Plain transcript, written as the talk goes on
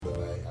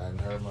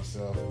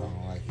myself. I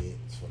don't like it.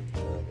 It's fucking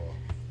terrible.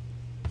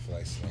 I feel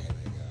like slaying that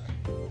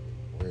guy.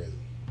 Where is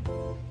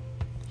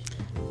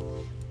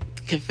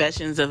it?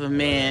 Confessions of a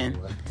Man.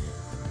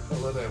 I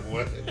love that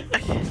one.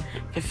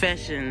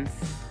 Confessions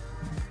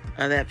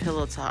of that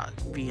pillow talk.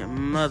 Be a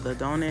mother,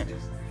 don't it?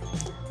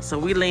 So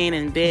we laying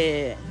in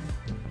bed,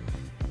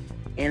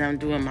 and I'm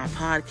doing my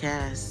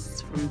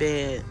podcast from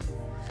bed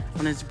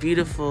on this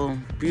beautiful,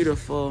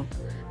 beautiful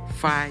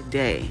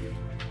Friday.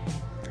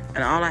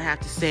 And all I have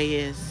to say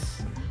is,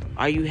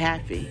 are you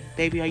happy?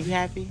 Baby, are you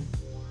happy?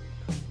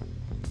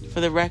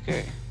 For the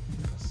record.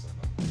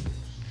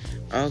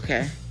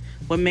 Okay.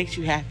 What makes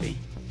you happy?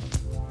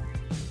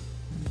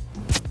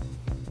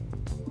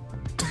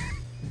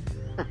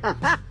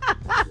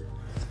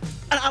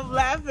 I'm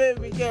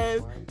laughing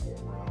because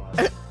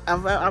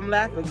I'm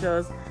laughing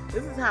because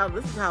this is how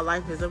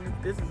life is.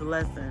 This is a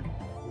lesson.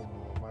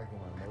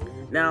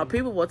 Now,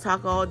 people will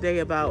talk all day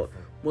about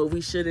what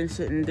we should and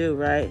shouldn't do,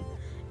 right?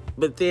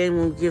 But then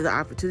when we give the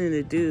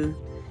opportunity to do,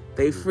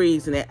 they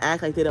freeze and they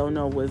act like they don't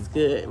know what's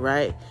good,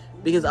 right?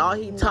 Because all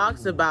he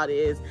talks about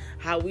is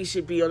how we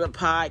should be on a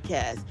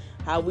podcast,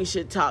 how we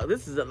should talk.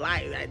 This is a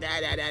life. And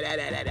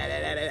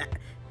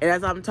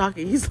as I'm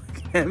talking, he's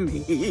looking at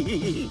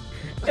me.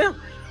 And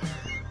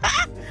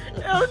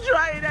I'm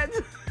trying not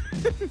to.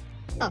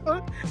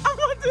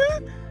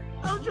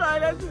 I'm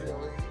trying not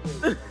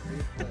to.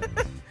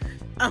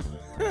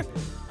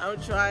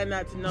 I'm trying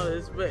not to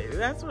notice, but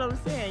that's what I'm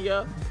saying,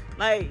 yo.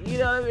 Like, you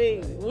know what I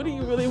mean? What do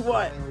you really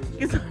want?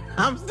 Because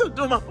I'm still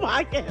doing my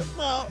podcast,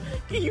 so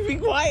can you be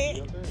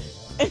quiet?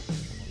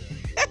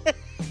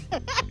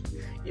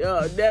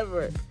 Yo,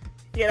 never.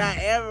 Can I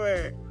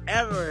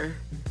ever.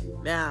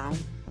 Now,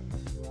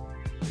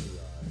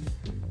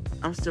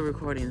 I'm still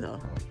recording, though.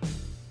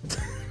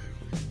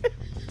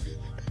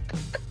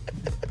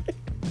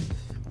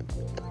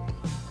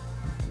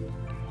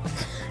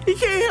 He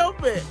can't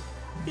help it.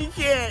 He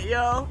can't,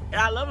 yo. And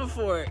I love him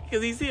for it,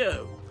 because he's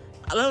him.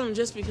 I love him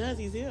just because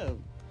he's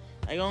him.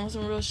 Like, on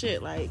some real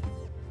shit. Like,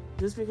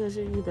 just because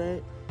you're you,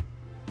 babe.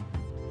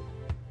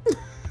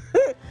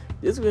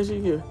 Just because you're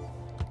you.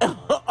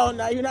 Oh,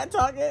 now you're not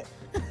talking?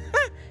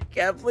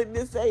 Can't flip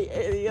this say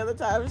any other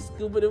time.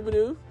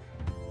 Scuba-doo-ba-doo.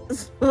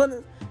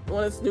 Want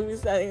to Snoopy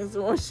saying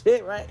some more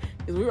shit, right?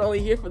 Because we're only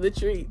here for the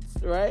treats,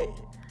 right?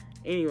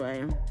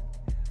 Anyway.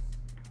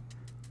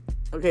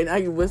 Okay, now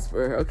you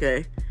whisper,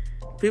 okay.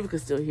 People can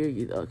still hear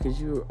you, though, because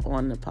you're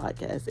on the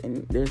podcast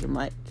and there's a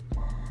mic.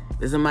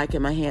 There's a mic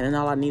in my hand, and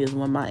all I need is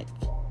one mic.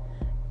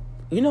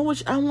 You know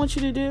what I want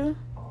you to do?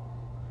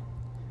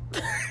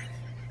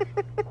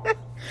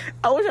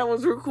 I wish I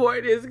was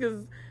recording this,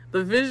 because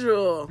the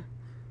visual...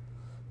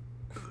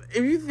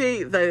 If you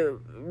think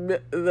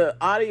the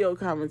audio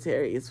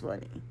commentary is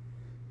funny,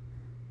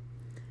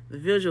 the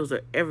visuals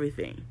are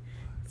everything.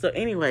 So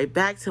anyway,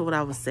 back to what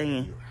I was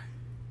saying.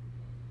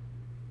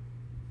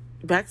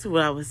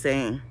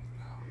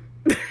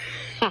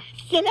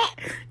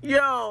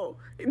 Yo,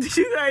 did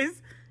you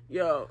guys...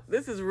 Yo,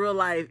 this is real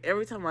life.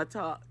 Every time I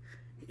talk,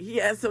 he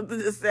has something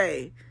to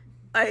say.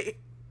 I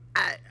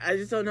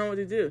just don't know what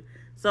to do.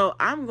 So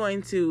I'm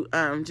going to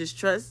just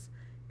trust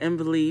and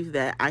believe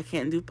that I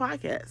can't do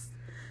podcasts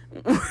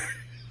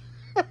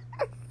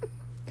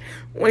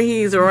when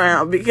he's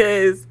around,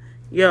 because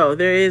yo,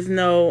 there is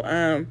no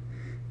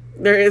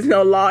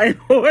law and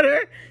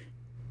order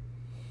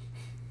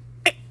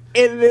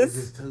in this.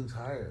 You're just too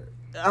tired.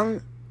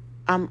 I'm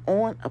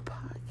on a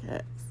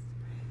podcast.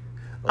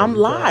 I'm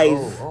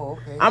live. Oh,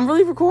 okay. I'm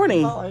really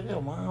recording. Oh, like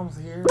your mom's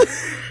here.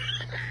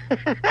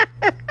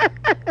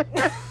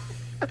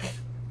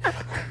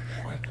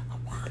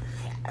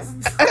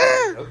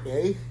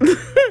 Okay.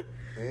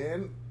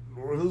 And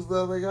who's the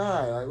other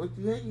guy? Like, what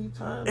you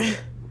trying to...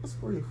 What's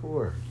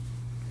 44?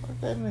 Fuck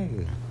that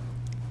nigga.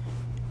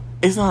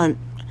 It's on...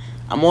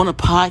 I'm on a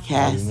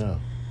podcast. I already know.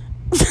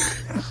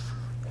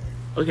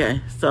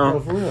 Okay, so... No,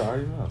 for real, I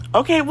already know.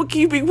 Okay, well,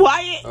 can you be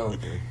quiet? Oh,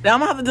 okay. Now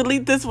I'm gonna have to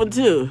delete this one,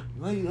 too.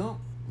 No, you don't.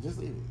 Just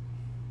leave it.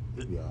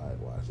 You'll be alright,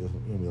 watch. You'll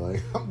be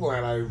like, I'm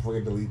glad I didn't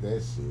fucking delete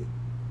that shit.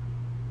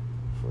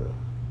 For real.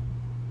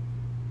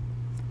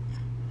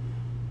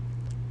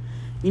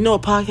 You know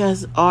what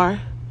podcasts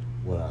are?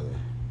 What are they?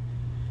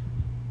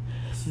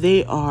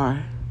 They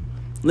are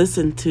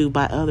listened to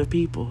by other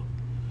people.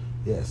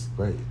 Yes,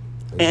 great.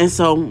 And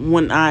so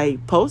when I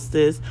post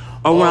this,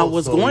 or when I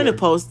was going to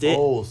post it...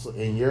 Oh, so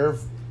and you're...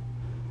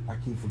 I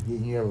keep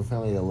forgetting you have a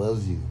family that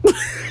loves you.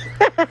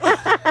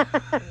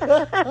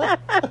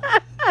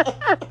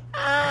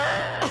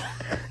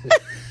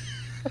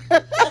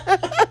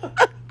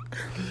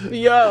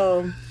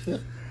 Yo.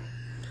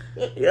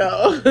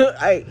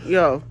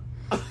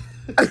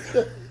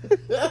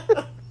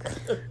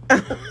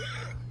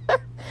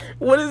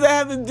 What does that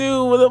have to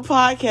do with a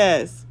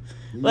podcast?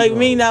 Like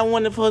me not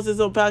wanting to post this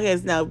on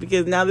podcast now,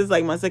 because now this is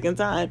like my second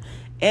time,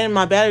 and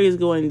my battery is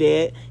going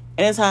dead,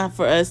 and it's time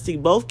for us to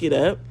both get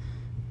up.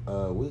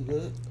 We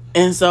good.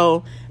 And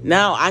so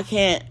now I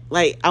can't,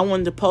 like, I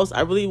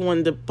really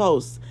wanted to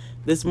post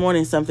this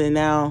morning something.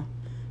 Now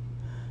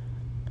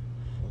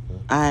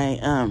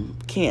I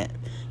can't,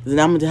 then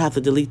I'm gonna have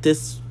to delete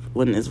this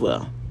one as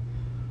well.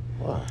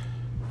 Why?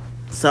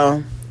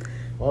 So.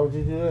 Why would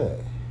you do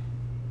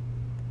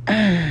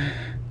that?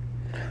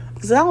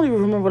 Because I don't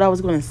even remember what I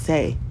was gonna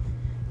say.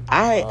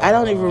 I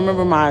don't even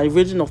remember my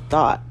original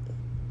thought.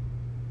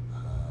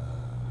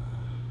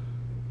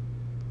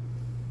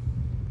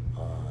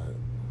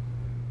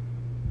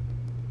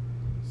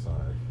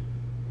 Sorry.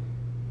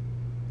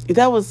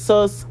 That was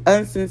so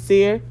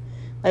unsincere.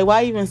 Like,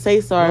 why even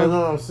say sorry?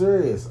 No, I'm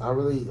serious. I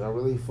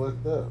really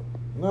fucked up.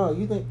 No,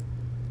 you think?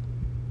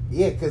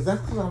 Yeah, because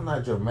that's because I'm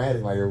not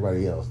dramatic like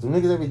everybody else. The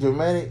niggas that be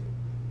dramatic,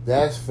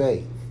 that's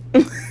fake.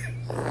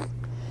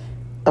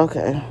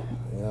 Okay.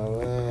 You know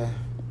what I mean?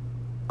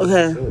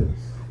 Okay.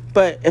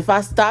 But if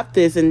I stop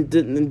this and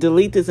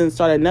delete this and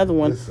start another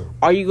one,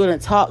 are you going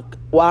to talk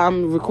while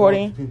I'm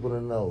recording? I want people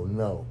to know.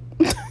 No.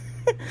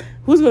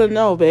 Who's going to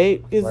know,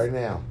 babe? Right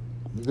now.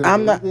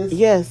 I'm not. This?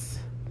 Yes.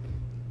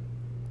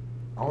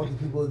 I want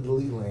the people in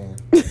delete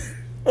land.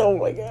 Oh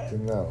my God. To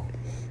know.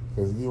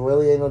 Because you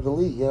really ain't no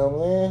delete, you know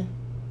what I'm saying?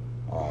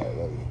 Alright,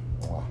 love you.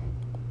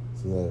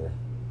 See you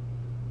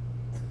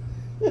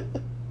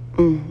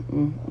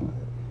later.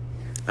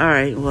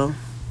 Alright, well.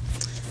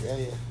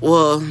 Yeah.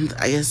 Well,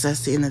 I guess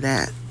that's the end of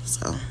that.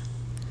 So.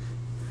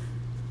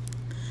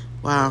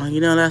 Wow,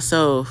 that's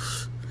so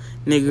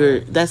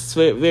nigger. That's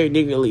very, very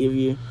niggerly of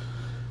you.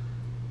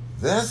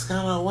 That's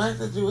kind of whack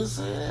that you would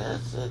say that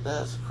shit.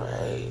 That's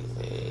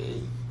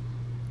crazy.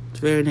 It's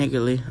very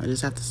niggerly, I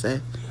just have to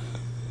say.